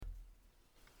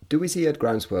do we see at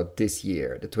Groundswell this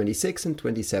year, the 26th and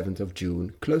 27th of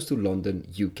June, close to London,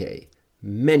 UK.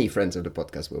 Many friends of the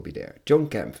podcast will be there. John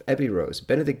Kempf, Abby Rose,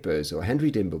 Benedict Beuzel,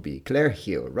 Henry Dimbleby, Claire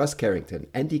Hill, Russ Carrington,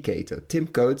 Andy Cato, Tim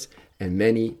Coates, and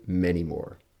many, many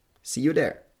more. See you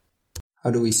there.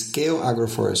 How do we scale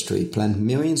agroforestry, plant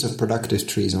millions of productive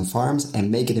trees on farms and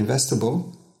make it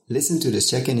investable? Listen to this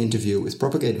check-in interview with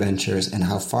Propagate Ventures and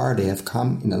how far they have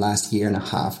come in the last year and a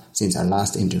half since our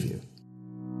last interview.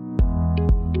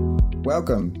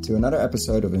 Welcome to another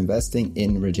episode of Investing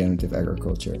in Regenerative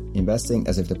Agriculture, Investing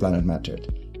as if the Planet Mattered,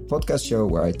 a podcast show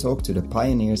where I talk to the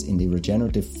pioneers in the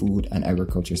regenerative food and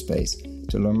agriculture space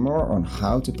to learn more on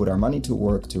how to put our money to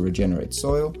work to regenerate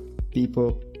soil,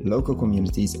 people, local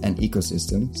communities and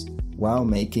ecosystems while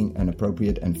making an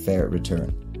appropriate and fair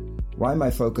return. Why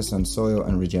my focus on soil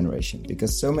and regeneration?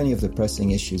 Because so many of the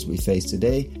pressing issues we face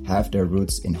today have their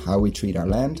roots in how we treat our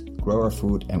land, grow our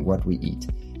food and what we eat.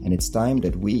 And it's time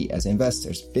that we as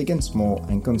investors, big and small,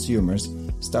 and consumers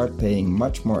start paying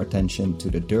much more attention to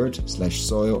the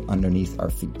dirt/soil underneath our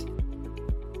feet.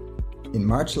 In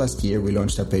March last year, we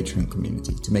launched our Patreon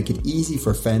community to make it easy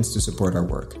for fans to support our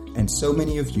work. And so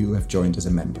many of you have joined as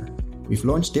a member. We've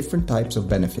launched different types of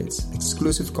benefits,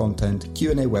 exclusive content,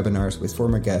 Q&A webinars with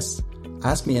former guests,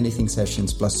 Ask Me Anything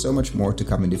sessions, plus so much more to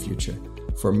come in the future.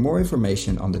 For more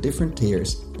information on the different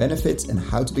tiers, benefits and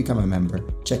how to become a member,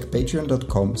 check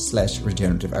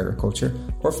patreon.com/regenerative agriculture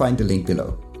or find the link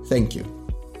below. Thank you.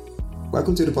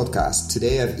 Welcome to the podcast.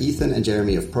 Today I have Ethan and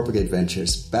Jeremy of Propagate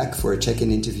Ventures back for a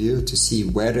check-in interview to see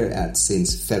where they're at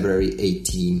since February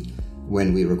 18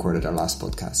 when we recorded our last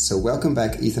podcast. So welcome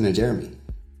back, Ethan and Jeremy.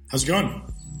 How's it going?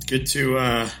 Good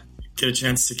to get a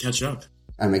chance to catch up.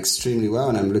 I'm extremely well,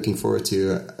 and I'm looking forward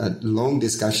to a long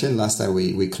discussion. Last time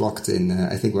we clocked in,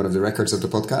 I think, one of the records of the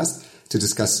podcast to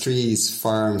discuss trees,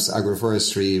 farms,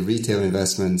 agroforestry, retail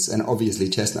investments, and obviously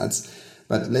chestnuts.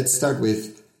 But let's start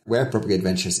with where Propagate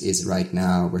Ventures is right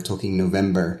now. We're talking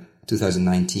November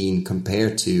 2019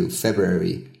 compared to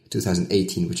February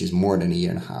 2018, which is more than a year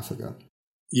and a half ago.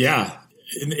 Yeah.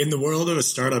 In the world of a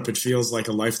startup, it feels like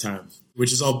a lifetime,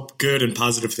 which is all good and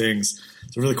positive things.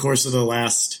 So over the course of the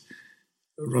last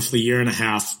roughly year and a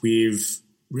half, we've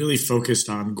really focused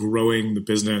on growing the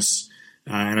business.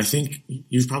 And I think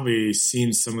you've probably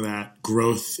seen some of that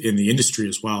growth in the industry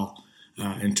as well,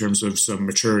 in terms of some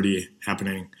maturity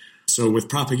happening. So with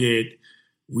Propagate,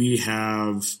 we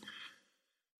have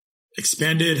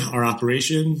expanded our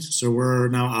operation. So we're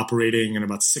now operating in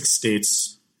about 6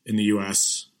 states in the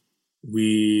U.S.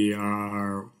 We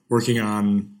are working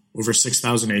on over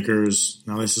 6,000 acres.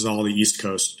 Now this is all the East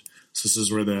Coast. So this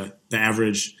is where the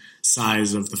average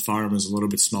size of the farm is a little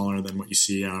bit smaller than what you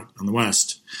see out on the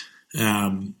West.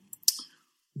 In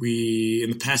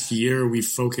the past year, we've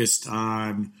focused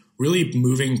on really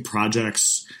moving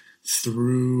projects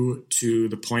through to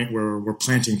the point where we're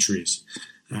planting trees.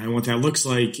 And what that looks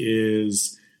like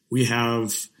is we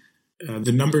have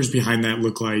the numbers behind that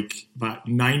look like about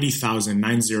 90,000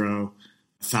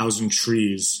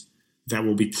 trees that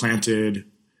will be planted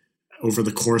over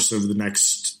the course of the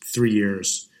next 3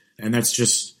 years. And that's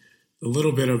just a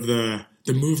little bit of the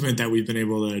movement that we've been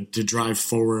able to drive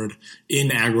forward in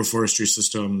agroforestry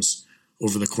systems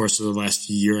over the course of the last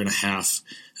year and a half.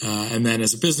 And then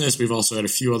as a business, we've also had a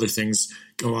few other things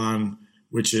go on,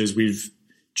 which is we've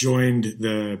joined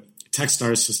the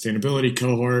Techstars Sustainability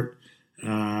Cohort,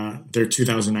 their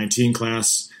 2019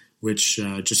 class, which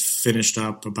just finished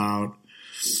up about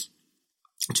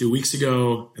 2 weeks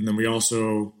ago. And then we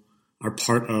also are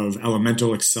part of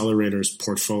Elemental Accelerator's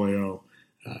portfolio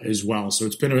as well. So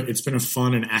it's been a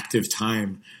fun and active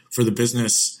time for the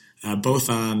business, both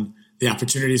on the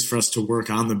opportunities for us to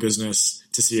work on the business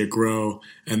to see it grow,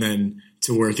 and then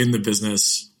to work in the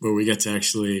business where we get to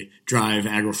actually drive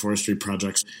agroforestry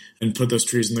projects and put those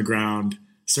trees in the ground,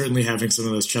 certainly having some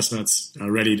of those chestnuts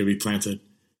ready to be planted.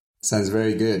 Sounds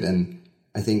very good. And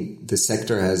I think the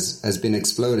sector has been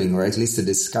exploding, or at least the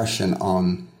discussion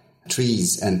on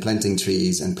trees and planting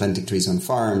trees on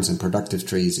farms and productive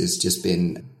trees has just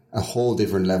been a whole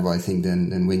different level, I think,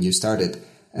 than when you started.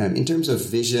 In terms of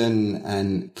vision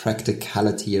and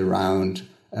practicality around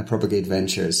Propagate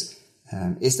Ventures,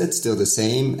 is that still the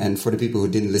same? And for the people who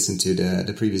didn't listen to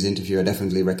the previous interview, I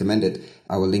definitely recommend it.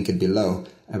 I will link it below.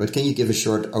 But can you give a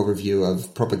short overview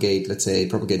of Propagate, let's say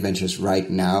Propagate Ventures right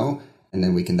now, and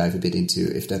then we can dive a bit into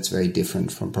if that's very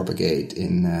different from Propagate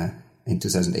in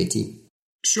 2018.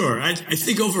 Sure. I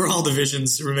think overall the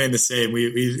visions remain the same.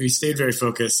 We stayed very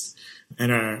focused,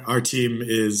 and our team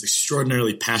is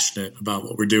extraordinarily passionate about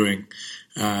what we're doing.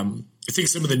 I think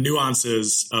some of the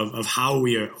nuances of how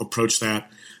we approach that,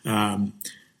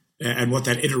 and what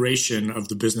that iteration of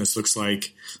the business looks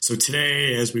like. So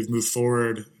today, as we've moved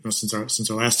forward since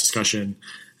our last discussion,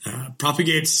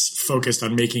 Propagate's focused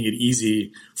on making it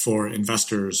easy for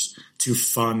investors to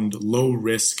fund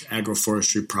low-risk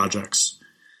agroforestry projects.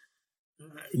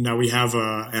 Now we have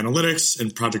analytics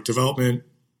and project development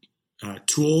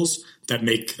tools that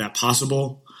make that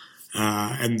possible.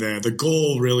 And the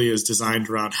goal really is designed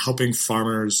around helping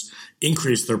farmers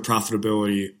increase their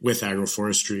profitability with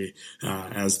agroforestry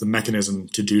as the mechanism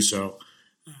to do so.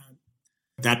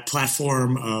 That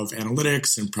platform of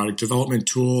analytics and product development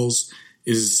tools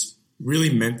is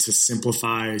really meant to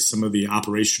simplify some of the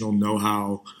operational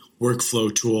know-how,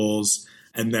 workflow tools,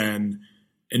 and then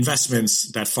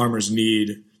investments that farmers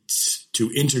need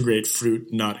to integrate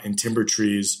fruit, nut, and timber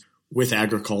trees with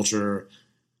agriculture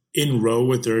in row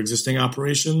with their existing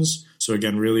operations. So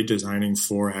again, really designing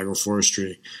for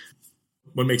agroforestry.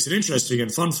 What makes it interesting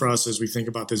and fun for us as we think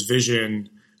about this vision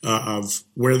of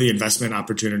where the investment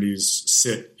opportunities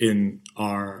sit in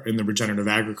the regenerative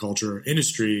agriculture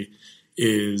industry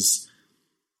is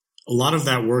a lot of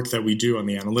that work that we do on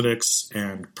the analytics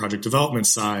and project development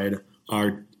side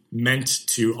are meant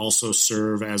to also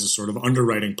serve as a sort of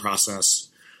underwriting process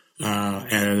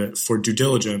and for due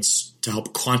diligence to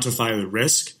help quantify the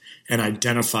risk and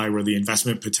identify where the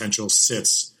investment potential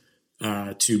sits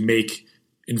to make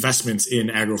investments in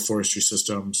agroforestry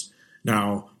systems.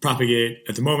 Now, Propagate,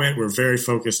 at the moment, we're very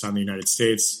focused on the United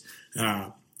States.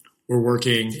 We're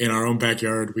working in our own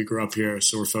backyard. We grew up here,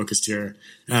 so we're focused here.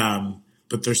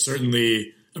 But there's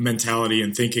certainly a mentality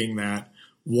and thinking that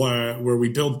where we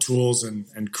build tools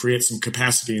and create some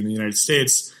capacity in the United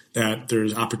States, that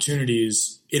there's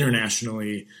opportunities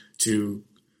internationally to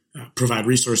provide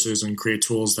resources and create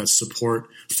tools that support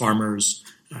farmers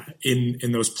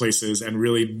in those places and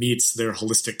really meets their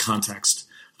holistic context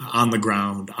on the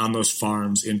ground, on those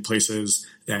farms, in places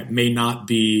that may not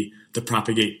be the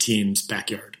Propagate team's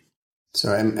backyard.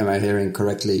 So am I hearing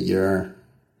correctly? You're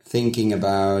thinking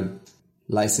about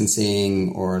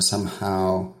licensing or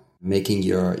somehow making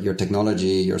your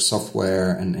technology, your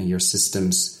software, and your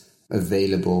systems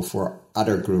available for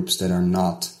other groups that are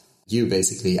not you,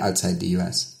 basically, outside the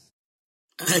US?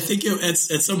 I think at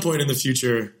some point in the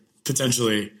future,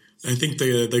 potentially. I think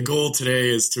the goal today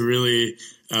is to really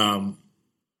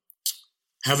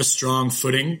have a strong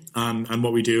footing on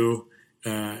what we do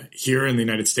here in the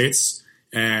United States,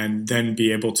 and then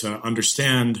be able to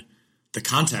understand the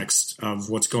context of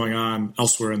what's going on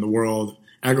elsewhere in the world.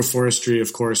 Agroforestry,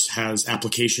 of course, has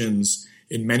applications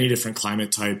in many different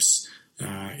climate types,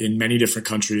 in many different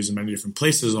countries, in many different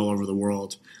places all over the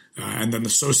world. And then the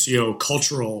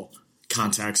socio-cultural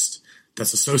context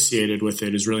that's associated with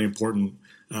it is really important,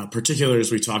 particularly as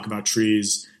we talk about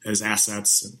trees as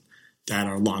assets that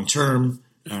are long-term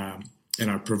and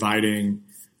are providing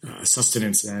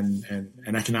sustenance and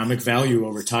economic value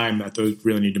over time, that those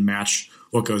really need to match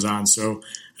what goes on. So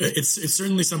it's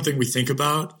certainly something we think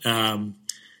about, and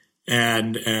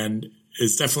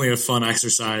it's definitely a fun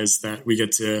exercise that we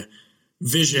get to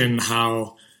vision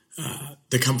how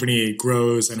the company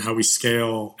grows and how we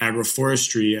scale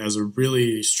agroforestry as a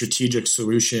really strategic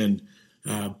solution,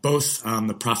 both on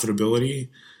the profitability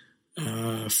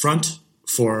front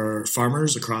for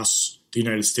farmers across the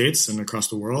United States and across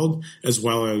the world, as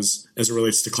well as it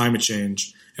relates to climate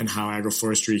change and how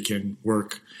agroforestry can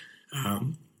work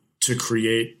to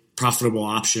create profitable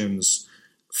options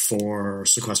for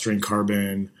sequestering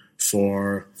carbon,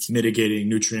 for mitigating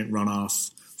nutrient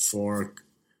runoff, for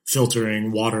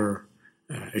filtering water,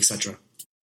 etc.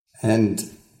 And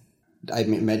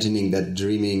I'm imagining that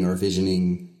dreaming or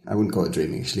visioning, I wouldn't call it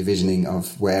dreaming, actually visioning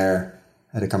of where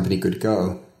the company could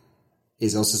go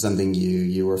is also something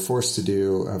you were forced to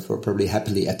do for probably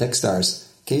happily at Techstars.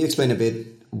 Can you explain a bit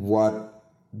what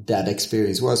that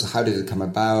experience was? How did it come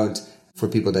about? For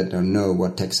people that don't know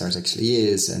what Techstars actually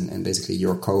is and basically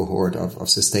your cohort of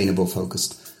sustainable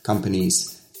focused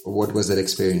companies, what was that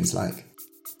experience like?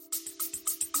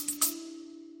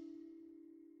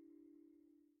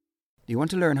 Do you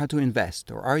want to learn how to invest,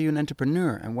 or are you an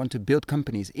entrepreneur and want to build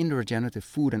companies in the regenerative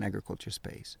food and agriculture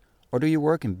space? Or do you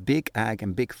work in big ag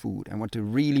and big food and want to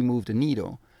really move the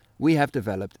needle? We have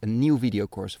developed a new video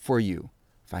course for you.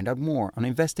 Find out more on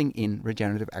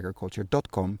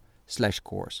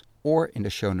investinginregenerativeagriculture.com/course or in the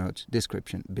show notes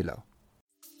description below.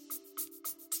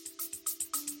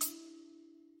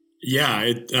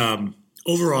 Yeah,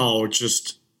 overall,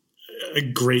 just a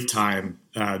great time.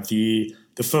 The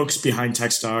folks behind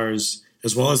Techstars,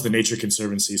 as well as the Nature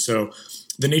Conservancy. So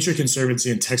the Nature Conservancy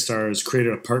and Techstars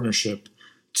created a partnership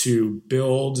to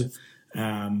build,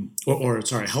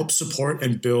 help support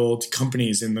and build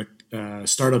companies in the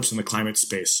startups in the climate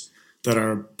space. that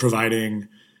are providing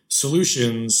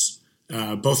solutions,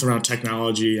 both around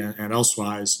technology and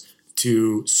elsewise,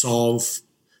 to solve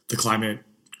the climate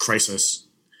crisis.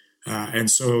 And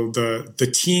so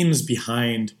the teams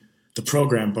behind the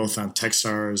program, both on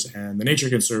Techstars and the Nature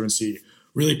Conservancy,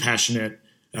 really passionate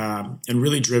and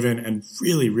really driven and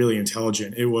really, really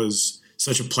intelligent. It was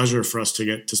such a pleasure for us to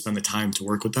get to spend the time to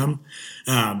work with them.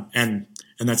 And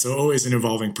that's always an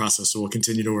evolving process, so we'll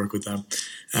continue to work with them.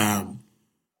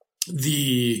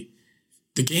 The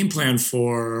game plan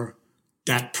for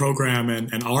that program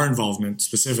and our involvement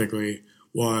specifically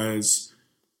was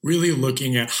really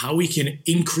looking at how we can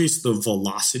increase the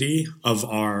velocity of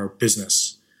our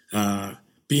business.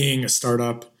 Being a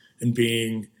startup and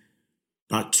being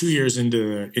about 2 years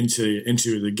into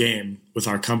the game with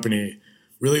our company,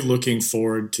 really looking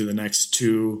forward to the next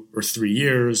 2 or 3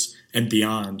 years and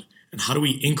beyond. And how do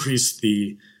we increase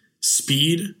the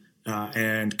speed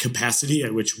and capacity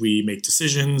at which we make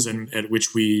decisions and at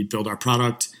which we build our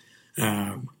product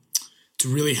to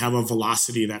really have a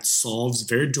velocity that solves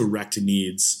very direct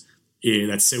needs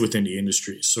that sit within the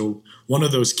industry. So one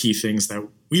of those key things that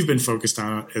we've been focused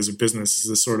on as a business is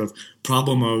this sort of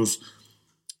problem of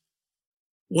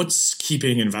what's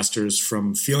keeping investors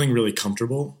from feeling really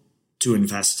comfortable to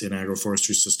invest in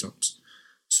agroforestry systems.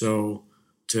 So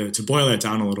to boil that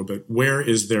down a little bit, where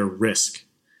is there risk?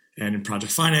 And in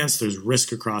project finance, there's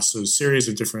risk across a series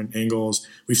of different angles.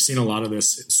 We've seen a lot of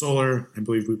this in solar. I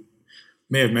believe we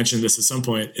may have mentioned this at some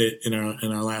point in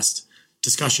our last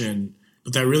discussion,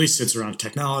 but that really sits around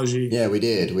technology. Yeah, we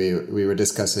did. We were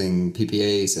discussing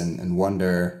PPAs and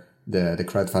Wonder, the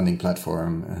crowdfunding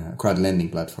platform, crowd lending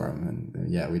platform.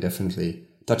 And yeah, we definitely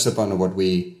touched upon what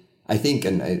I think,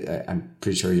 and I'm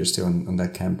pretty sure you're still on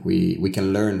that camp, we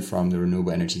can learn from the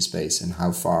renewable energy space and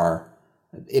how far,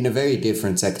 in a very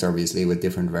different sector, obviously, with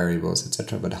different variables,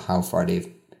 etc., but how far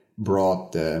they've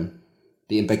brought the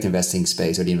impact investing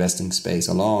space or the investing space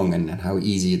along, and how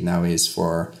easy it now is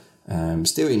for,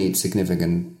 still you need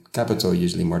significant capital,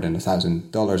 usually more than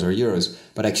 $1,000 or euros,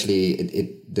 but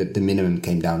actually the minimum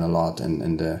came down a lot,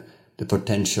 and the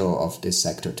potential of this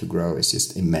sector to grow is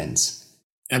just immense.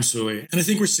 Absolutely. And I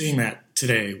think we're seeing that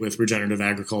today with regenerative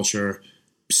agriculture,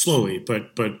 slowly,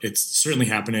 but it's certainly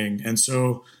happening. And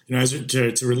so, as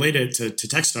to relate it to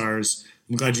Techstars,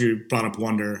 I'm glad you brought up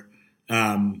Wonder.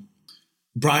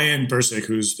 Brian Bursick,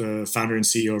 who's the founder and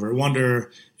CEO over at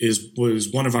Wonder, was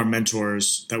one of our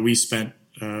mentors that we spent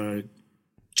a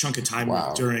chunk of time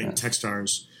with during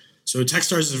Techstars. So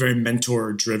Techstars is a very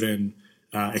mentor-driven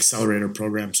accelerator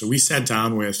program. So we sat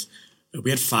down we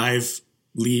had 5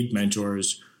 lead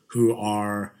mentors who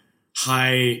are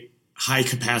high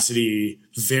capacity,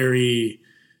 very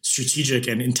strategic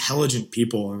and intelligent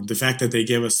people. And the fact that they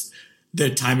gave us the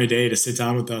time of day to sit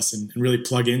down with us and really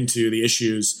plug into the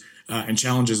issues and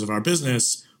challenges of our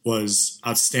business was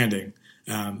outstanding.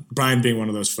 Brian being one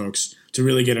of those folks, to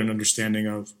really get an understanding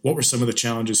of what were some of the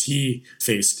challenges he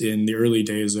faced in the early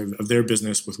days of their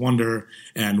business with Wonder,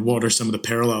 and what are some of the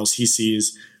parallels he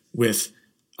sees with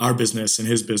our business and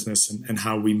his business, and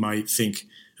how we might think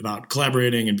about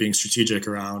collaborating and being strategic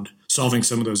around solving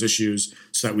some of those issues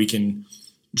so that we can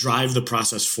drive the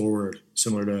process forward,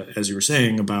 similar to, as you were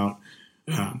saying, about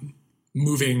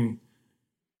moving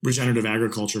regenerative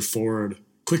agriculture forward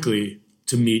quickly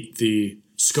to meet the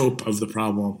scope of the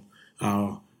problem,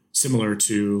 similar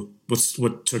to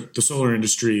what took the solar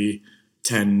industry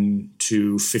 10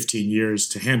 to 15 years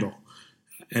to handle.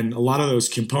 And a lot of those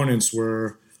components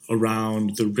were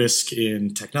around the risk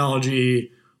in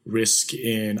technology, risk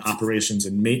in operations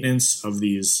and maintenance of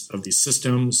these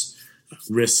systems,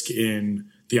 risk in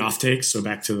the offtake, so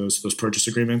back to those purchase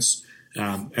agreements,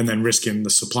 and then risk in the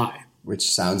supply.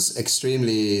 Which sounds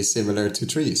extremely similar to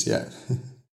trees, yeah.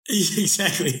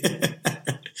 Exactly.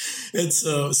 And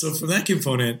so for that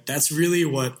component, that's really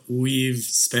what we've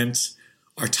spent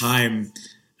our time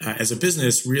as a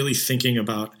business really thinking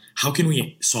about. How can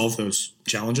we solve those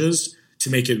challenges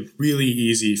to make it really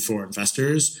easy for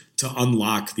investors to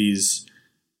unlock these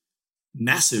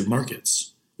massive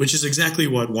markets, which is exactly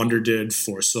what Wonder did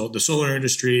for the solar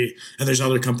industry. And there's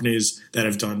other companies that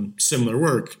have done similar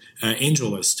work.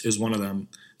 AngelList is one of them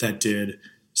that did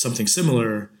something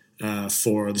similar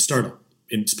for the startup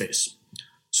in space.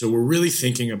 So we're really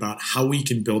thinking about how we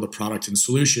can build a product and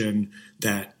solution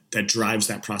that drives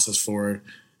that process forward.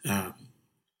 And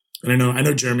I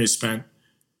know Jeremy spent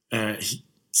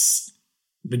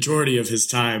majority of his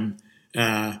time,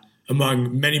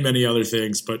 among many, many other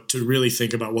things, but to really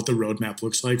think about what the roadmap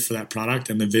looks like for that product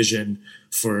and the vision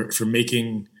for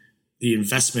making the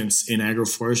investments in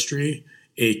agroforestry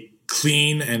a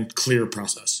clean and clear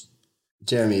process.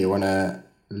 Jeremy, you want to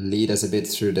lead us a bit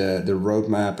through the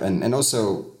roadmap and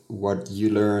also what you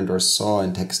learned or saw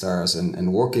in Techstars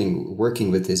and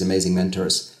working with these amazing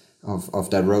mentors of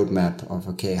that roadmap of,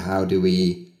 okay, how do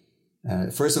we,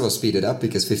 first of all, speed it up,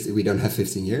 because we don't have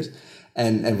 15 years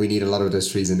and we need a lot of those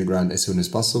trees in the ground as soon as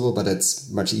possible, but it's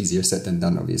much easier said than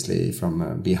done, obviously,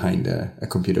 from behind a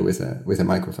computer with a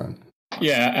microphone.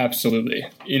 Yeah, absolutely.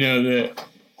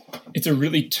 It's a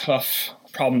really tough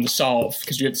problem to solve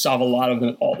because you have to solve a lot of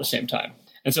them all at the same time.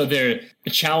 And so the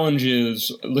challenge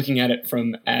is looking at it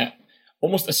from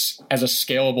almost as a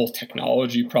scalable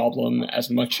technology problem as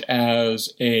much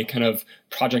as a kind of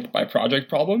project by project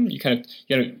problem. You can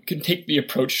take the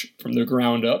approach from the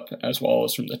ground up as well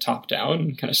as from the top down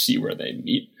and kind of see where they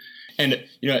meet. And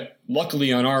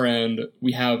luckily on our end,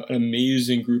 we have an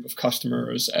amazing group of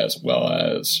customers as well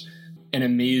as an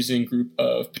amazing group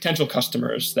of potential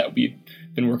customers that we've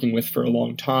been working with for a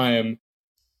long time.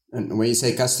 And when you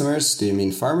say customers, do you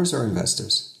mean farmers or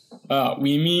investors?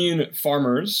 We mean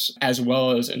farmers as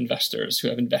well as investors who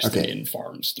have invested in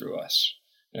farms through us.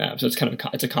 So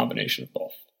it's a combination of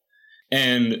both.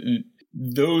 And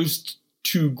those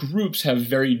two groups have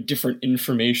very different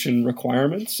information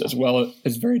requirements as well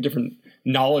as very different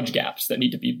knowledge gaps that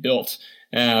need to be built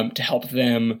to help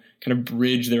them kind of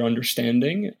bridge their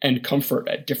understanding and comfort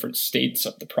at different states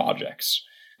of the project's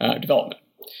development.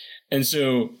 And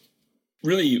so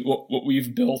really what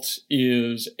we've built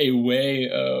is a way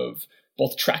of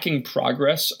both tracking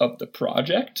progress of the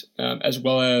project as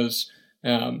well as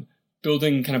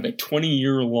building kind of a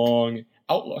 20-year-long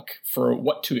outlook for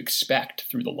what to expect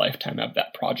through the lifetime of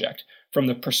that project from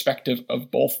the perspective of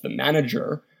both the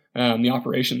manager, the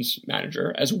operations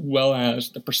manager, as well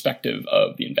as the perspective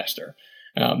of the investor.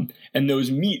 And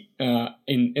those meet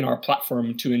in our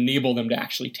platform to enable them to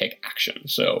actually take action.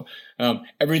 So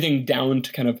everything down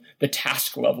to kind of the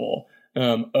task level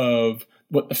of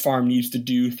what the farm needs to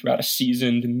do throughout a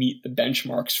season to meet the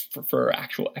benchmarks for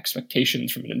actual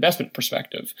expectations from an investment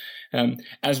perspective,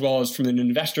 as well as from an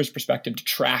investor's perspective to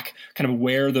track kind of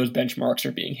where those benchmarks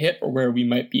are being hit or where we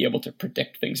might be able to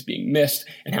predict things being missed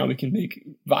and how we can make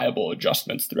viable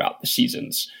adjustments throughout the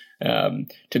seasons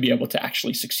to be able to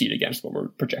actually succeed against what we're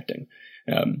projecting.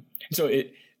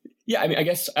 I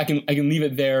guess I can leave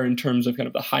it there in terms of kind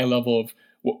of the high level of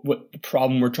what the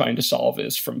problem we're trying to solve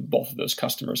is from both of those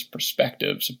customers'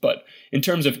 perspectives. But in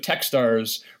terms of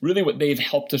Techstars, really what they've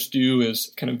helped us do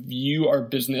is kind of view our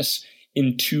business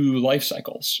in two life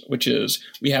cycles, which is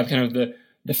we have kind of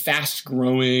the fast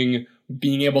growing,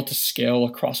 being able to scale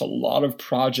across a lot of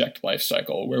project life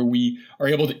cycle where we are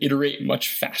able to iterate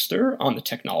much faster on the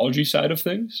technology side of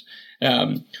things,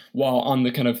 while on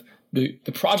the kind of the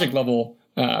project level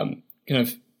kind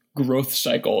of growth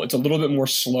cycle, it's a little bit more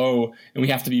slow and we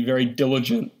have to be very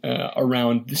diligent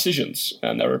around decisions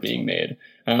that are being made.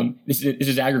 This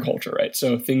is agriculture, right?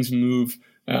 So things move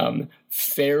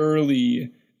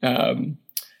fairly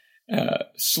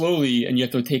slowly, and you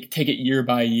have to take it year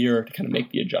by year to kind of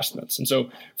make the adjustments. And so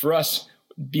for us,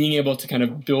 being able to kind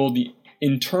of build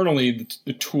internally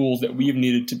the tools that we've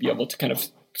needed to be able to kind of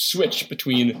switch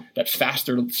between that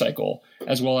faster cycle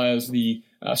as well as the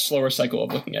slower cycle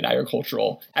of looking at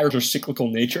agricultural cyclical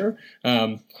nature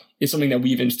is something that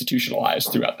we've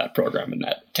institutionalized throughout that program and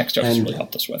that Techstars has really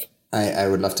helped us with. I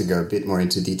would love to go a bit more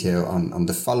into detail on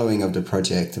the following of the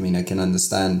project. I mean, I can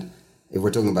understand if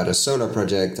we're talking about a solar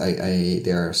project,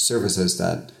 there are services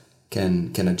that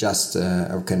can adjust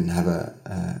or can have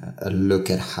a look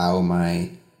at how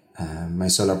my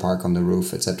solar park on the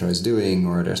roof, etc., is doing,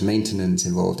 or there's maintenance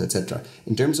involved, etc.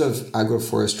 In terms of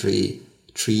agroforestry,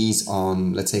 trees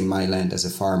on, let's say, my land as a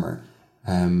farmer,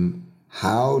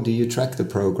 how do you track the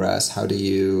progress? How do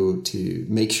you to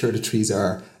make sure the trees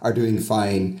are doing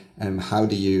fine? How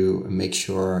do you make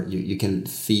sure you can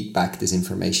feed back this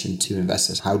information to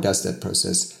investors? How does that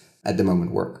process at the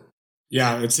moment work?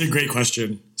 Yeah, it's a great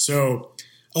question. So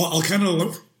I'll kind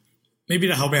of, maybe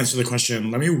to help answer the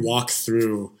question, let me walk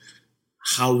through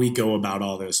how we go about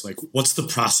all this. Like, what's the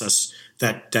process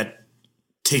that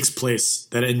takes place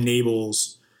that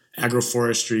enables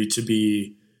agroforestry to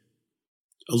be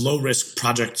a low-risk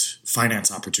project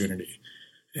finance opportunity?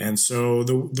 And so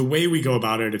the way we go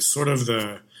about it, it's kind of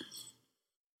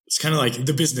like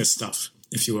the business stuff,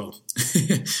 if you will,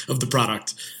 of the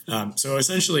product. So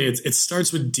essentially, it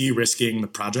starts with de-risking the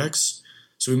projects.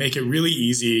 So we make it really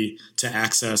easy to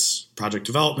access project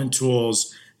development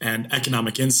tools and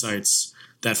economic insights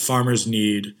that farmers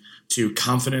need to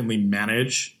confidently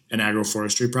manage an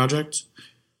agroforestry project.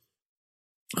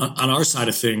 On our side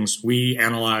of things, we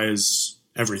analyze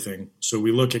everything. So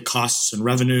we look at costs and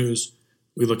revenues,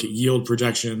 we look at yield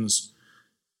projections,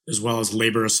 as well as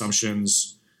labor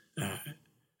assumptions,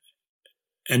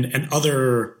 and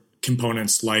other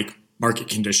components like market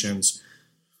conditions.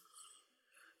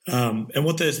 And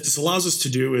what this allows us to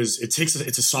do is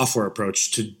it's a software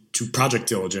approach to project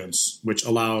diligence, which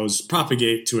allows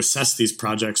Propagate to assess these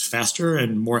projects faster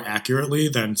and more accurately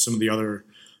than some of the other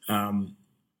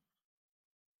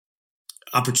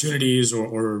opportunities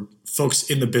or folks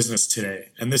in the business today.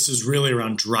 And this is really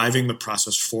around driving the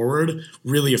process forward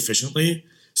really efficiently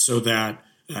so that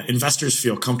investors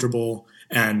feel comfortable,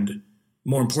 and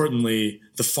more importantly,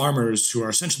 the farmers who are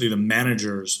essentially the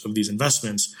managers of these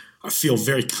investments feel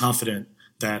very confident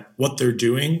that what they're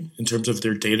doing in terms of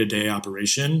their day-to-day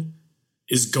operation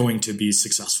is going to be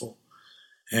successful.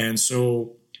 And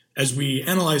so as we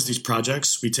analyze these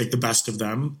projects, we take the best of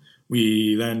them,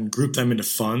 we then group them into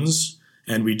funds,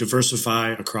 and we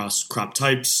diversify across crop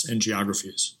types and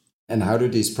geographies. And how do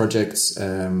these projects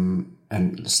and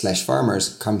 /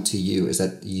 farmers come to you? Is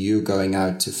that you going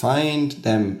out to find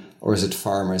them, or is it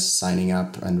farmers signing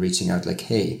up and reaching out like,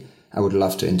 hey, I would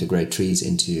love to integrate trees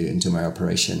into my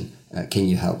operation. Can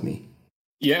you help me?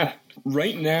 Yeah.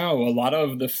 Right now, a lot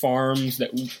of the farms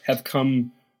that have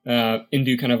come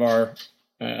into kind of our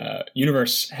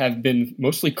universe have been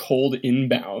mostly cold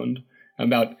inbound.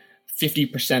 About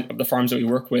 50% of the farms that we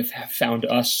work with have found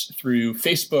us through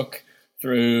Facebook,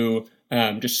 through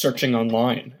just searching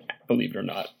online, believe it or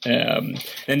not. And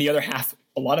the other half,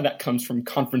 a lot of that comes from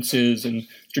conferences and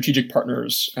strategic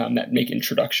partners that make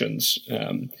introductions.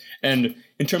 And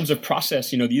in terms of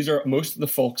process, these are most of the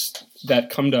folks that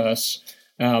come to us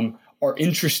are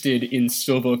interested in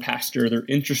silvopasture. They're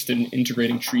interested in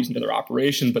integrating trees into their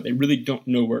operation, but they really don't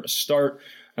know where to start.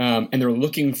 And they're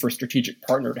looking for a strategic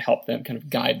partner to help them kind of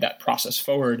guide that process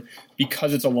forward,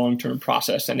 because it's a long-term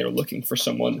process, and they're looking for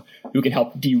someone who can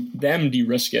help them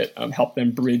de-risk it, help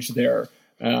them bridge their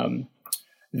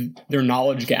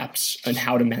knowledge gaps on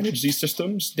how to manage these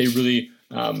systems. They really,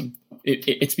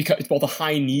 it's both a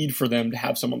high need for them to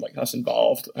have someone like us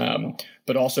involved,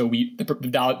 but also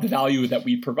the value that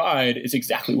we provide is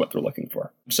exactly what they're looking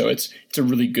for. So it's a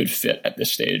really good fit at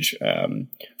this stage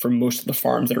for most of the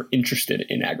farms that are interested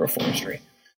in agroforestry.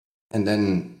 And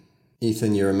then,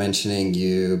 Ethan, you were mentioning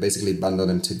you basically bundle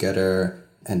them together,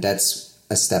 and that's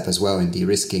a step as well in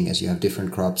de-risking, as you have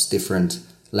different crops, different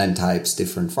land types,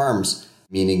 different farms,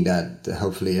 meaning that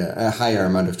hopefully a higher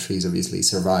amount of trees obviously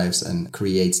survives and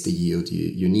creates the yield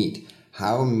you need.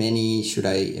 How many should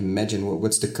I imagine?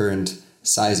 What's the current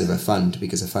size of a fund?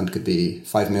 Because a fund could be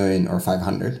 5 million or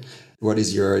 500. What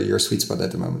is your sweet spot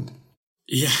at the moment?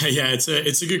 Yeah, it's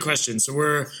a good question. So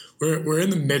we're in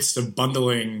the midst of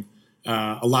bundling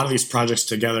a lot of these projects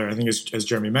together. I think as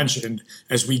Jeremy mentioned,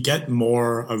 as we get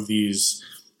more of these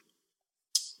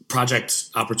project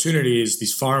opportunities,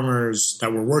 these farmers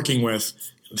that we're working with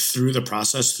through the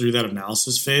process, through that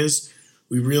analysis phase,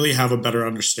 we really have a better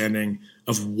understanding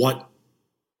of what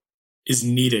is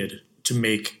needed to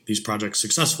make these projects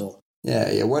successful.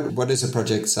 Yeah. What is a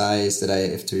project size that I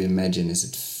have to imagine? Is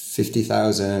it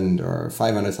 50,000 or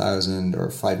 500,000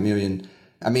 or 5 million?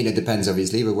 I mean, it depends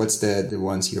obviously, but what's the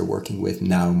ones you're working with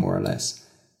now, more or less,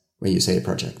 when you say a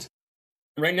project?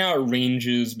 Right now, it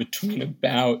ranges between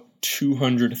about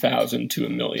 200,000 to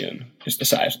 $1 million is the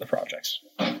size of the projects.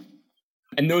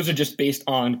 And those are just based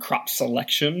on crop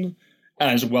selection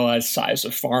as well as size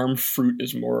of farm. Fruit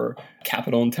is more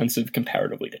capital intensive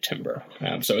comparatively to timber.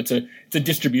 So it's a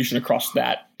distribution across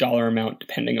that dollar amount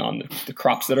depending on the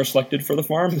crops that are selected for the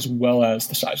farm as well as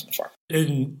the size of the farm.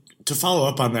 And to follow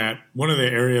up on that, one of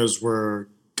the areas we're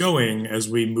going as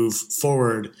we move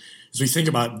forward is we think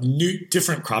about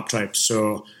different crop types.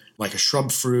 So like a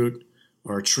shrub fruit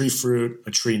or a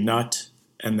tree nut,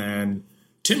 and then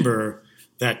timber,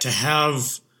 that to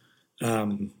have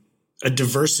a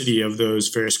diversity of those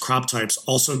various crop types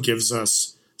also gives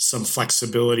us some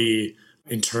flexibility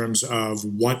in terms of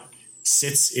what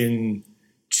sits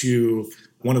into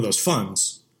one of those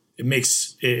funds.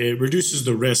 It reduces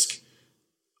the risk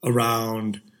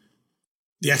around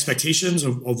the expectations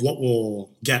of what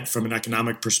we'll get from an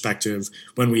economic perspective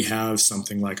when we have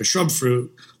something like a shrub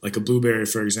fruit, like a blueberry,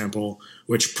 for example,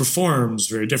 which performs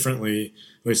very differently.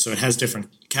 So it has different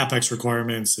CapEx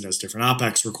requirements, it has different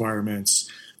OpEx requirements,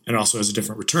 and also has a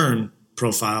different return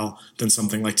profile than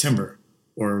something like timber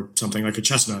or something like a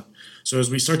chestnut. So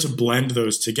as we start to blend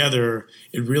those together,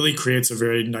 it really creates a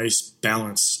very nice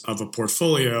balance of a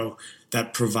portfolio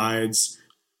that provides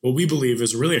what we believe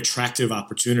is a really attractive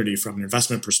opportunity from an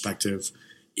investment perspective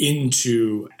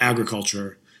into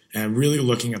agriculture, and really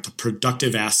looking at the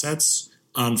productive assets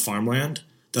on farmland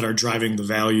that are driving the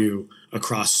value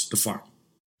across the farm.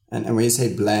 And when you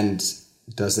say blend,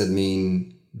 does that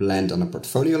mean blend on a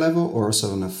portfolio level or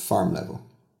also on a farm level?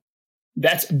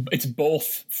 It's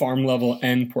both farm level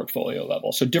and portfolio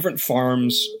level. So different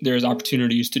farms, there's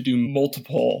opportunities to do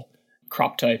multiple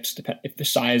crop types if the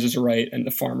size is right and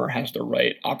the farmer has the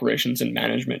right operations and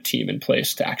management team in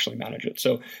place to actually manage it.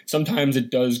 So sometimes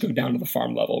it does go down to the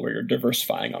farm level where you're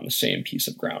diversifying on the same piece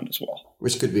of ground as well.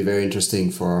 Which could be very interesting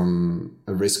from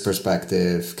a risk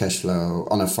perspective, cash flow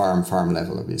on a farm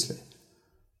level, obviously,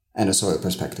 and a soil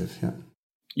perspective. Yeah.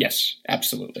 Yes,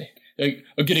 absolutely.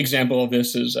 A good example of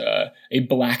this is a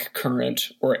black currant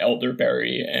or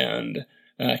elderberry and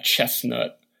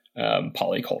chestnut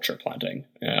polyculture planting,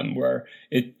 where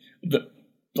the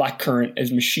black currant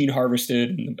is machine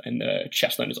harvested and the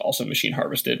chestnut is also machine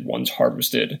harvested. One's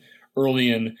harvested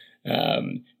early in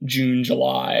June,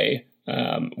 July.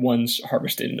 One's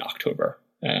harvested in October.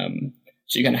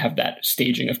 So you kind of have that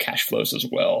staging of cash flows as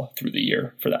well through the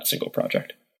year for that single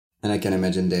project. And I can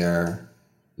imagine they're,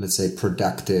 let's say,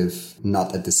 productive,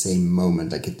 not at the same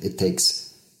moment. Like it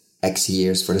takes X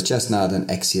years for the chestnut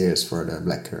and X years for the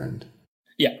blackcurrant.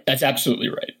 Yeah, that's absolutely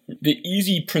right. The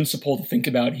easy principle to think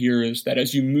about here is that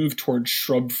as you move towards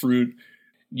shrub fruit,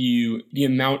 the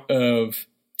amount of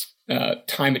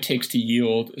time it takes to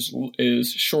yield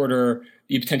is shorter.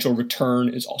 The potential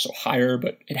return is also higher,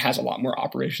 but it has a lot more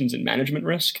operations and management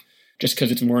risk just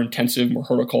because it's more intensive, more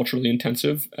horticulturally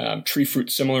intensive. Tree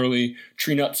fruit, similarly,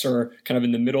 tree nuts are kind of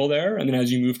in the middle there. And then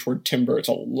as you move toward timber, it's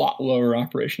a lot lower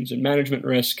operations and management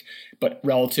risk, but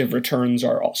relative returns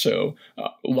are also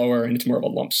lower, and it's more of a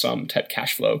lump sum type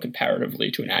cash flow comparatively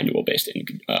to an annual based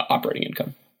operating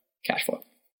income cash flow.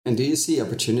 And do you see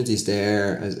opportunities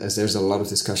there, as there's a lot of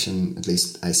discussion, at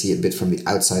least I see a bit from the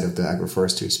outside of the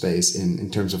agroforestry space, in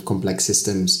terms of complex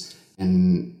systems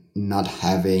and not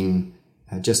having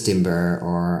just timber,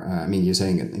 or you're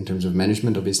saying in terms of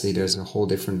management, obviously there's a whole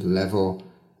different level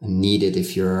needed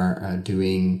if you're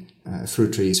doing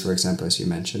fruit trees, for example, as you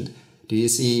mentioned. Do you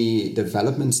see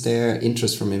developments there,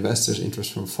 interest from investors,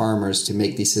 interest from farmers to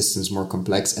make these systems more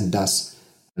complex and thus,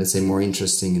 let's say, more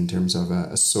interesting in terms of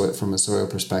from a soil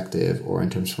perspective or in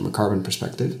terms from a carbon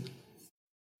perspective?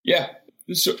 Yeah.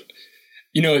 So,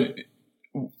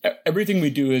 everything we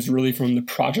do is really from the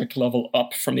project level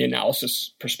up from the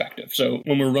analysis perspective. So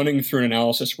when we're running through an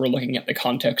analysis, we're looking at the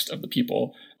context of the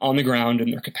people on the ground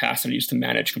and their capacities to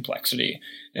manage complexity.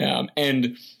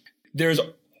 And there's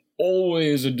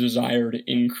always a desire to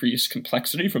increase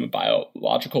complexity from a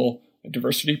biological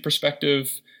diversity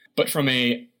perspective. But from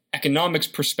a economics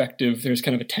perspective, there's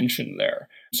kind of a tension there.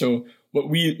 So what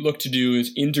we look to do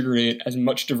is integrate as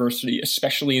much diversity,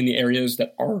 especially in the areas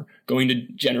that are going to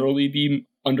generally be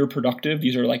underproductive.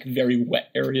 These are like very wet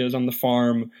areas on the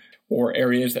farm or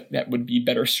areas that would be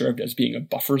better served as being a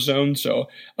buffer zone. So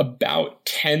about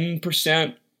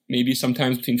 10%, maybe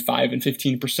sometimes between 5 and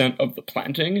 15% of the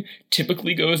planting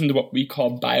typically goes into what we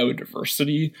call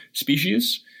biodiversity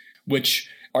species, which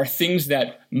are things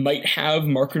that might have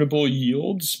marketable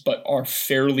yields, but are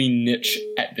fairly niche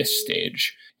at this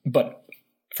stage. But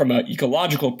from an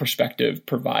ecological perspective,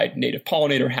 provide native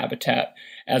pollinator habitat,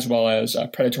 as well as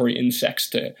predatory insects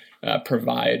to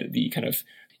provide the kind of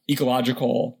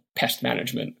ecological pest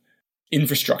management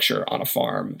infrastructure on a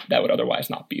farm that would otherwise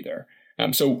not be there.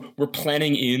 So we're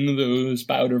planning in those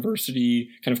biodiversity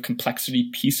kind of complexity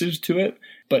pieces to it,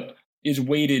 but is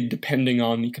weighted depending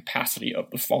on the capacity of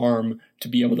the farm to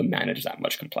be able to manage that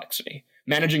much complexity.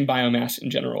 Managing biomass in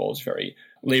general is very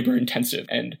labor intensive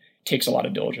and takes a lot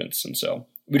of diligence. And so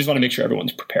we just want to make sure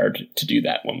everyone's prepared to do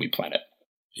that when we plan it.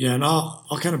 Yeah, and I'll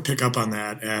kind of pick up on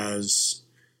that as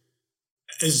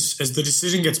the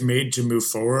decision gets made to move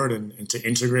forward and to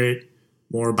integrate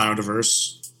more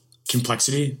biodiverse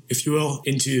complexity, if you will,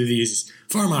 into these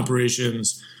farm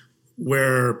operations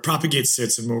where Propagate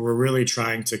sits and where we're really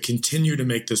trying to continue to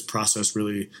make this process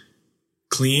really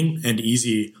clean and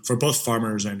easy for both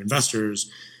farmers and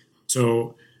investors.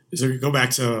 So we go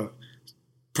back to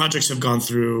projects have gone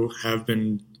through, have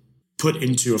been put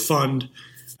into a fund,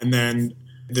 and then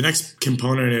the next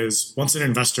component is once an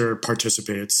investor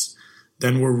participates,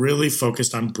 then we're really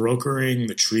focused on brokering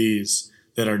the trees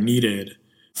that are needed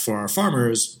for our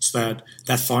farmers so that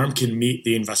that farm can meet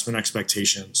the investment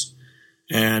expectations.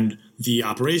 And the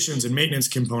operations and maintenance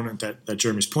component that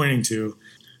Jeremy's pointing to.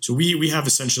 So we have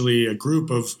essentially a group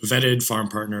of vetted farm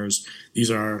partners.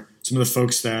 These are some of the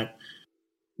folks that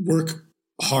work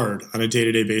hard on a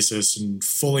day-to-day basis and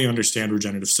fully understand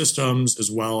regenerative systems, as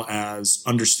well as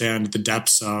understand the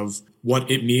depths of what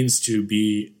it means to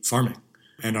be farming,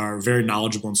 and are very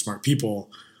knowledgeable and smart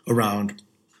people around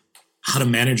how to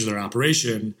manage their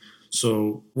operation.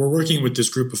 So we're working with this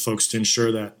group of folks to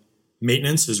ensure that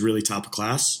maintenance is really top of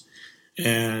class,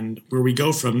 And where we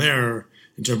go from there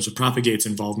in terms of Propagate's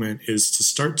involvement is to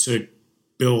start to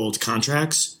build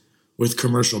contracts with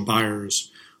commercial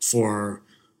buyers for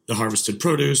the harvested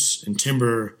produce and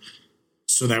timber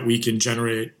so that we can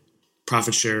generate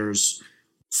profit shares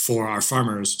for our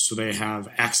farmers so they have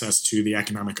access to the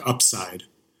economic upside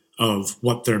of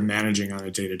what they're managing on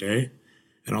a day-to-day.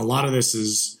 And a lot of this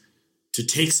is to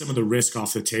take some of the risk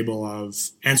off the table of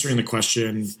answering the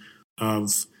question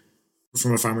of,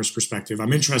 from a farmer's perspective,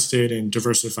 I'm interested in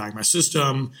diversifying my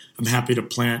system. I'm happy to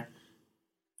plant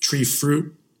tree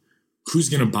fruit. Who's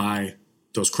going to buy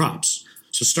those crops?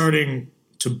 So starting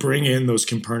to bring in those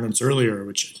components earlier,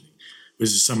 which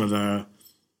was some of the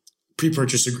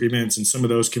pre-purchase agreements and some of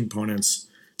those components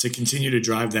to continue to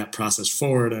drive that process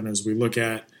forward. And as we look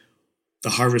at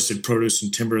the harvested produce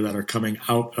and timber that are coming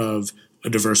out of a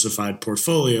diversified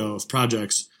portfolio of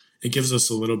projects, it gives us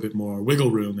a little bit more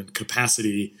wiggle room and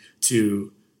capacity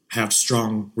to have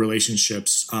strong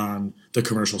relationships on the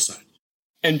commercial side.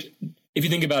 And if you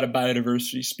think about a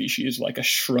biodiversity species like a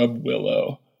shrub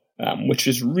willow, which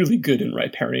is really good in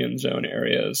riparian zone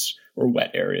areas or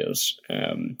wet areas,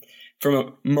 from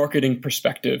a marketing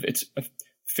perspective, it's a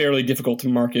fairly difficult to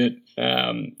market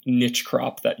niche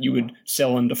crop that you would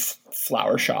sell into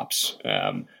flower shops.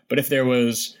 But if there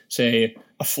was, say,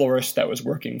 a florist that was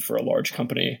working for a large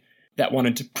company that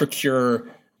wanted to procure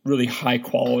really high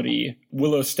quality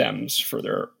willow stems for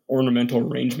their ornamental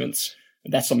arrangements,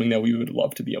 that's something that we would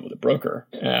love to be able to broker.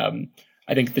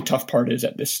 I think the tough part is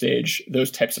at this stage,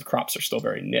 those types of crops are still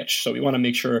very niche. So we want to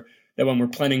make sure that when we're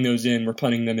planting those in, we're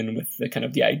planting them in with the kind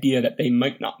of the idea that they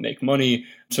might not make money.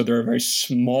 So they're a very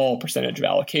small percentage of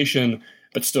allocation,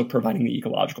 but still providing the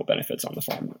ecological benefits on the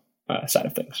farm side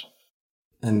of things.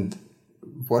 And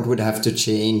what would have to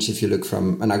change if you look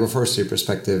from an agroforestry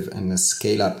perspective and a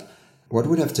scale up? What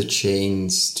would have to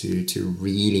change to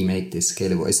really make this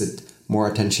scalable? Is it more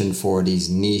attention for these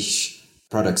niche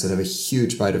products that have a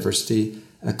huge biodiversity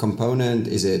component?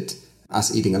 Is it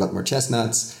us eating a lot more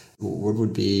chestnuts? What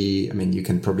would be, I mean, you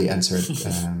can probably answer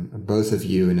it, both of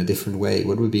you in a different way.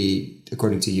 What would be,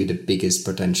 according to you, the biggest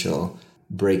potential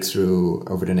breakthrough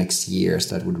over the next years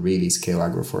that would really scale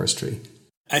agroforestry?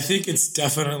 I think it's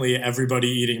definitely everybody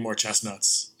eating more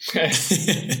chestnuts.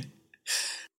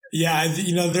 Yeah,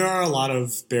 there are a lot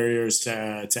of barriers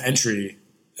to entry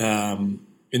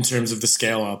in terms of the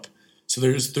scale up. So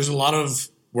there's a lot of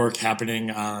work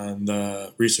happening on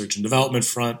the research and development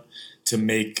front to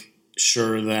make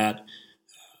sure that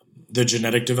the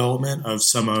genetic development of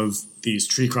some of these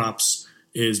tree crops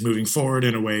is moving forward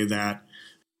in a way that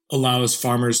allows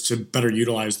farmers to better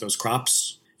utilize those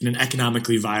crops in an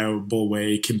economically viable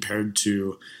way compared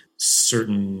to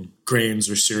certain grains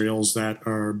or cereals that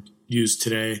are used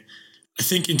today. I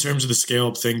think in terms of the scale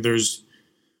up thing,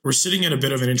 we're sitting in a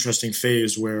bit of an interesting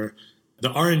phase where the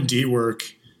R&D work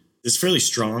is fairly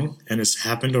strong and has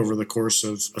happened over the course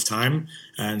of time.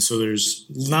 And so there's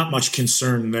not much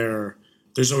concern there.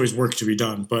 There's always work to be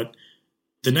done. But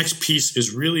the next piece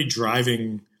is really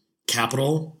driving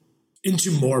capital into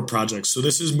more projects. So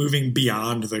this is moving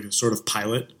beyond the sort of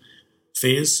pilot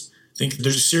phase. I think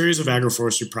there's a series of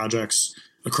agroforestry projects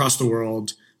across the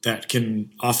world that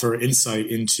can offer insight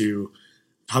into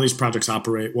how these projects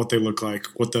operate, what they look like,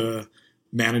 what the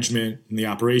management and the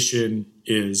operation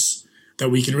is, that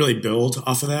we can really build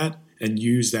off of that and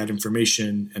use that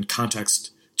information and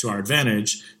context to our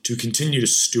advantage to continue to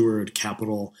steward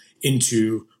capital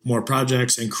into more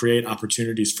projects and create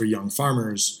opportunities for young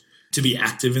farmers to be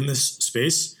active in this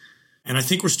space. And I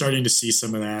think we're starting to see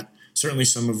some of that. Certainly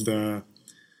some of the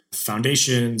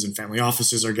foundations and family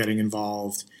offices are getting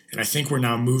involved. And I think we're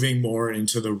now moving more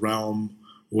into the realm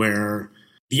where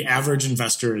the average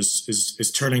investor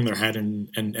is turning their head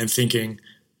and thinking,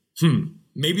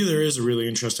 maybe there is a really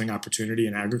interesting opportunity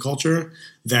in agriculture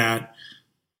that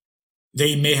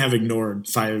they may have ignored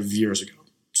 5 years ago.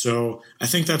 So I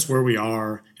think that's where we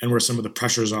are and where some of the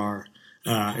pressures are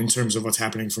in terms of what's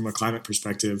happening from a climate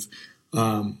perspective.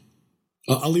 I'll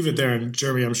leave it there. And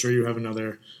Jeremy, I'm sure you have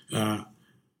another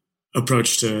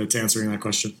approach to answering that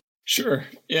question. Sure.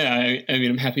 Yeah. I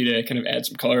mean, I'm happy to kind of add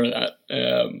some color to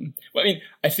that.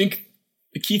 I think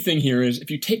the key thing here is if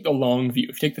you take the long view,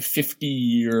 if you take the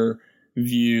 50-year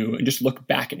view and just look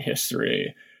back in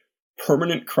history,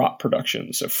 permanent crop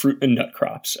production, so fruit and nut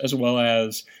crops, as well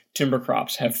as timber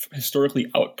crops, have historically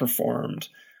outperformed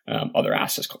other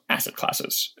asset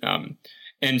classes.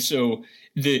 And so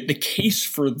the case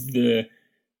for the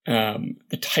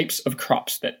types of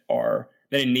crops that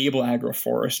enable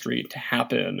agroforestry to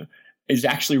happen is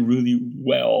actually really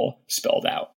well spelled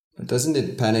out. But doesn't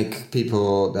it panic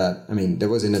people that, there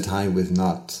was in a time with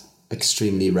not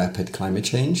extremely rapid climate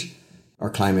change or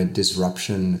climate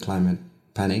disruption, climate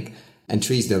panic. And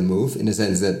trees don't move in the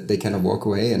sense that they kind of walk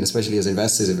away. And especially as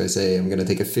investors, if I say I'm going to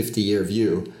take a 50-year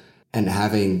view and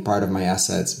having part of my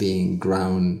assets being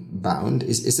ground bound,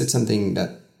 is it something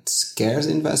that scares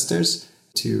investors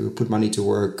to put money to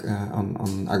work on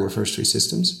agroforestry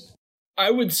systems? I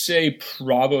would say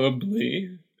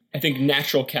probably. I think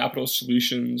natural capital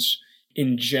solutions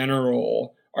in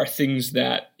general are things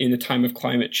that in the time of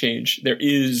climate change, there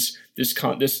is this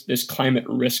climate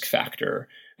risk factor.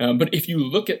 But if you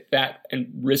look at that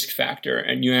and risk factor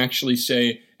and you actually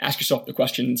ask yourself the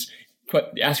question,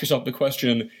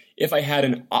 if I had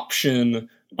an option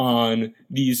on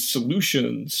these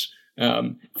solutions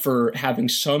for having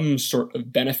some sort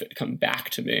of benefit come back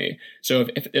to me. So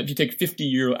if you take a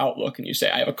 50-year outlook and you say,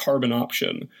 I have a carbon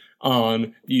option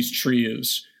on these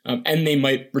trees, and they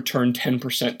might return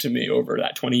 10% to me over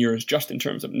that 20 years just in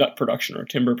terms of nut production or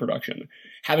timber production,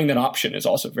 having that option is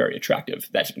also very attractive.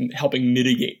 That's helping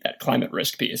mitigate that climate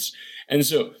risk piece. And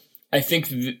so I think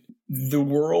the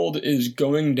world is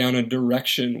going down a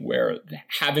direction where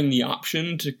having the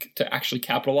option to actually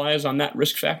capitalize on that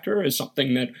risk factor is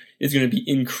something that is going to be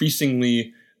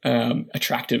increasingly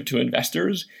attractive to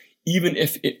investors, even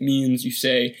if it means you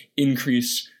say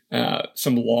increase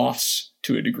some loss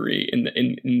to a degree in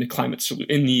the climate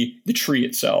in the tree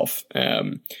itself.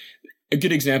 A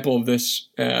good example of this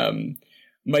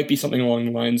might be something along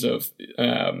the lines of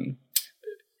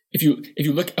if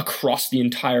you look across the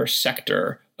entire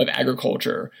sector of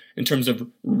agriculture in terms of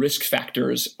risk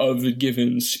factors of the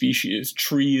given species,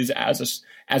 trees as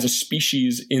a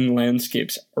species in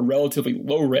landscapes are relatively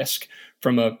low risk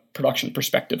from a production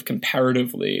perspective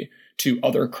comparatively to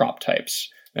other crop types.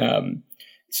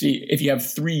 See, if you have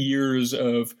 3 years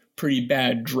of pretty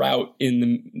bad drought in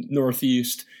the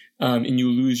Northeast, and you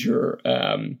lose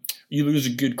a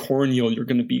good corn yield, you're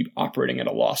going to be operating at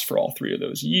a loss for all 3 of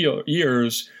those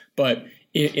years. But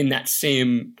in that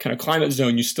same kind of climate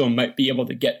zone, you still might be able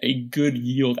to get a good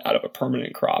yield out of a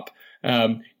permanent crop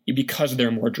because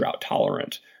they're more drought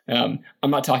tolerant. I'm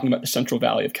not talking about the Central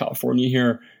Valley of California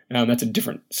here. That's a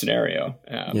different scenario.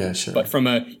 Yeah, sure. But from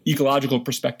an ecological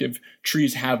perspective,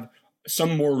 trees have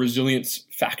some more resilience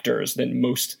factors than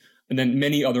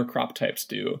many other crop types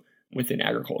do within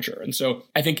agriculture. And so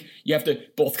I think you have to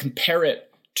both compare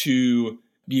it to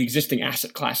the existing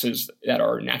asset classes that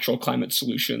are natural climate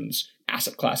solutions,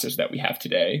 asset classes that we have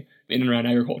today in and around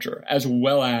agriculture, as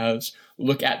well as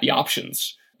look at the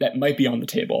options that might be on the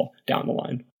table down the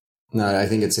line. No, I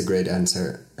think it's a great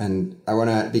answer. And I want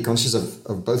to be conscious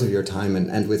of both of your time and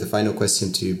end with a final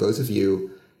question to both of you,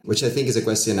 which I think is a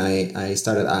question I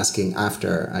started asking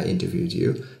after I interviewed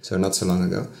you, so not so long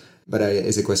ago. But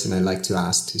is a question I like to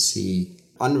ask to see,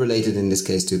 unrelated in this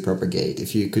case to Propagate,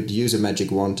 if you could use a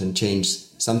magic wand and change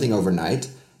something overnight,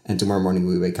 and tomorrow morning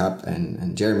we wake up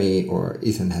and Jeremy or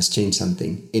Ethan has changed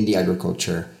something in the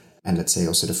agriculture and let's say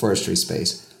also the forestry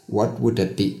space, what would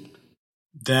that be?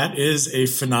 That is a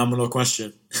phenomenal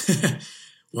question.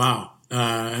 Wow.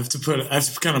 I have to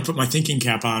kind of put my thinking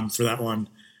cap on for that one.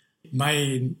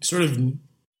 My sort of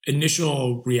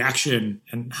initial reaction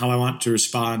and how I want to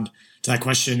respond to that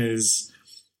question is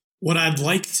what I'd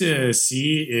like to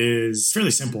see is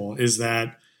fairly simple, is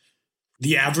that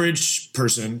the average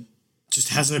person just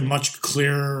has a much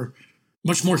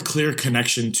more clear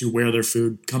connection to where their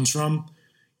food comes from.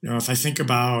 You know, if I think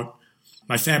about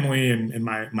my family and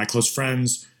my close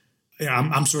friends,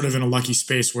 I'm sort of in a lucky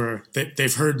space where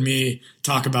they've heard me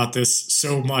talk about this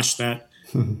so much that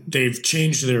they've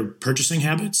changed their purchasing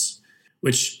habits,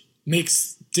 which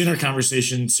makes dinner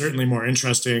conversation certainly more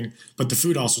interesting, but the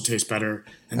food also tastes better.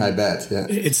 And I bet, yeah.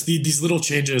 It's these little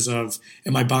changes of,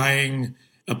 am I buying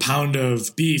a pound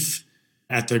of beef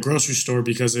at the grocery store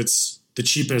because it's the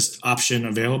cheapest option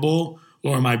available,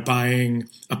 or am I buying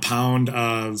a pound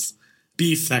of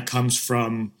beef that comes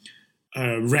from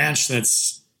a ranch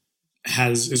is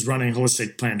running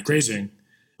holistic planned grazing?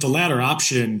 The latter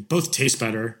option both taste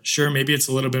better. Sure, maybe it's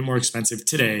a little bit more expensive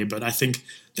today, but I think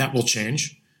that will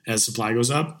change as supply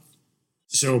goes up.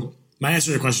 So my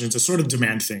answer to the question is a sort of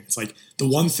demand thing. It's like the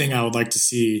one thing I would like to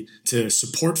see to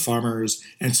support farmers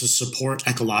and to support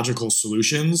ecological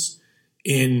solutions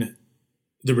in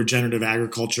the regenerative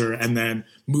agriculture and then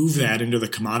move that into the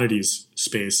commodities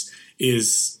space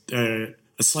is a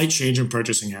slight change in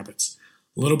purchasing habits,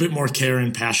 a little bit more care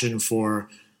and passion for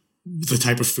the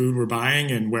type of food we're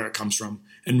buying and where it comes from,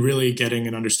 and really getting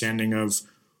an understanding of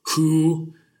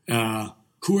who are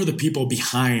the people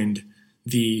behind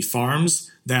the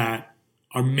farms that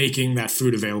are making that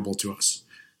food available to us,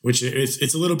 which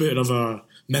it's a little bit of a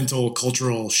mental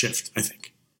cultural shift, I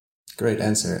think. Great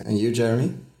answer. And you,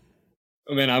 Jeremy?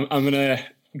 I mean, I'm going to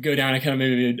go down a kind of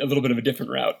maybe a little bit of a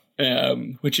different route,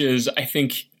 which is I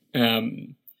think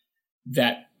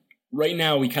that right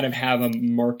now we kind of have a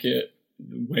market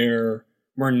where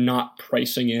we're not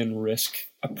pricing in risk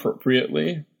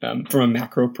appropriately from a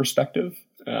macro perspective.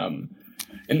 And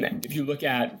if you look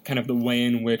at kind of the way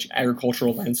in which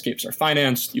agricultural landscapes are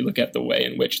financed, you look at the way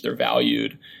in which they're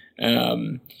valued,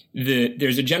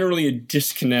 there's generally a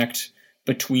disconnect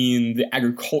between the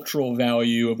agricultural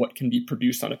value of what can be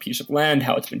produced on a piece of land,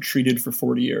 how it's been treated for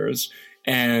 40 years,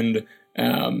 and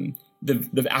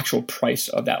the actual price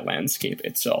of that landscape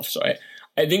itself. So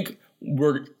I think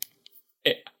we're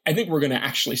going to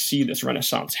actually see this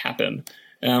renaissance happen,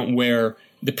 where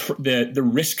the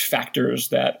risk factors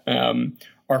that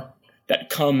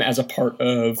come as a part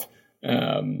of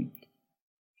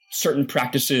certain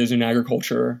practices in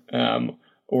agriculture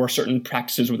or certain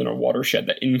practices within a watershed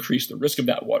that increase the risk of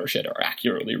that watershed are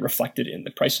accurately reflected in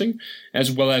the pricing, as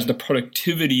well as the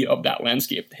productivity of that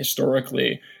landscape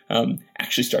historically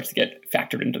actually starts to get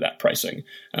factored into that pricing.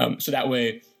 So that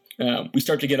way we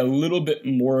start to get a little bit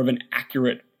more of an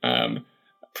accurate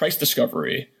price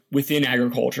discovery within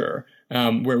agriculture,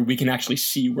 where we can actually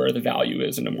see where the value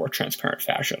is in a more transparent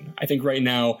fashion. I think right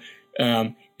now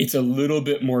it's a little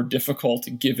bit more difficult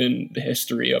given the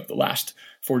history of the last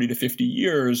 40 to 50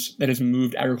 years that has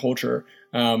moved agricultural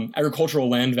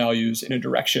land values in a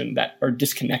direction that are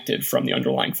disconnected from the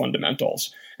underlying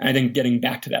fundamentals. And I think getting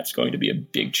back to that's going to be a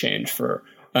big change for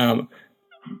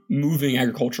moving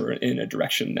agriculture in a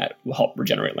direction that will help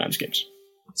regenerate landscapes.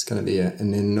 It's going to be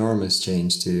an enormous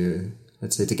change to,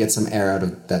 let's say, to get some air out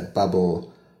of that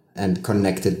bubble and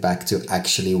connect it back to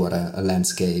actually what a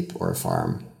landscape or a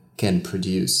farm can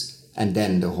produce. And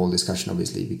then the whole discussion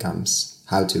obviously becomes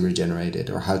how to regenerate it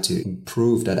or how to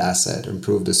improve that asset, or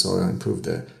improve the soil, improve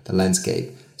the landscape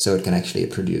so it can actually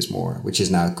produce more, which is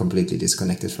now completely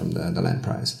disconnected from the land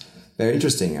price. Very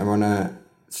interesting. I want to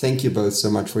thank you both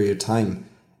so much for your time,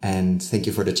 and thank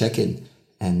you for the check-in.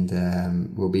 And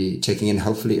we'll be checking in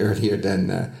hopefully earlier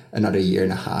than another year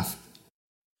and a half.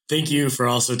 Thank you for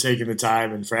also taking the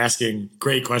time and for asking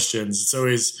great questions.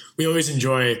 We always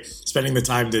enjoy spending the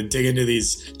time to dig into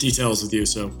these details with you.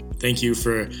 So thank you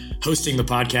for hosting the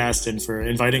podcast and for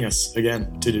inviting us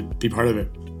again to be part of it.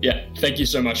 Yeah, thank you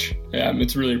so much.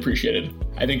 It's really appreciated.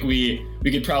 I think we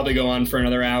could probably go on for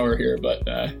another hour here, but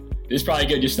it's probably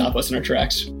good to stop us in our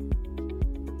tracks.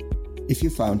 If you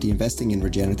found the Investing in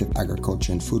Regenerative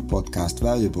Agriculture and Food podcast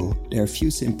valuable, there are a few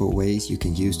simple ways you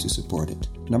can use to support it.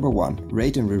 Number 1,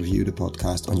 rate and review the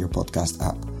podcast on your podcast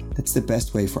app. That's the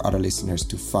best way for other listeners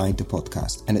to find the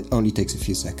podcast, and it only takes a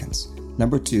few seconds.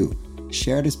 Number 2,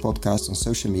 share this podcast on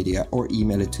social media or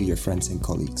email it to your friends and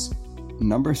colleagues.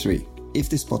 Number 3, if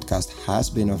this podcast has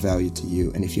been of value to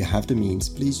you and if you have the means,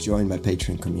 please join my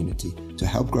Patreon community to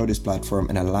help grow this platform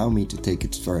and allow me to take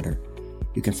it further.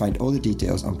 You can find all the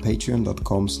details on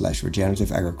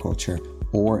patreon.com/regenerativeagriculture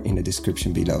or in the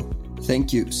description below.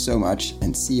 Thank you so much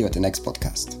and see you at the next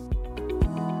podcast.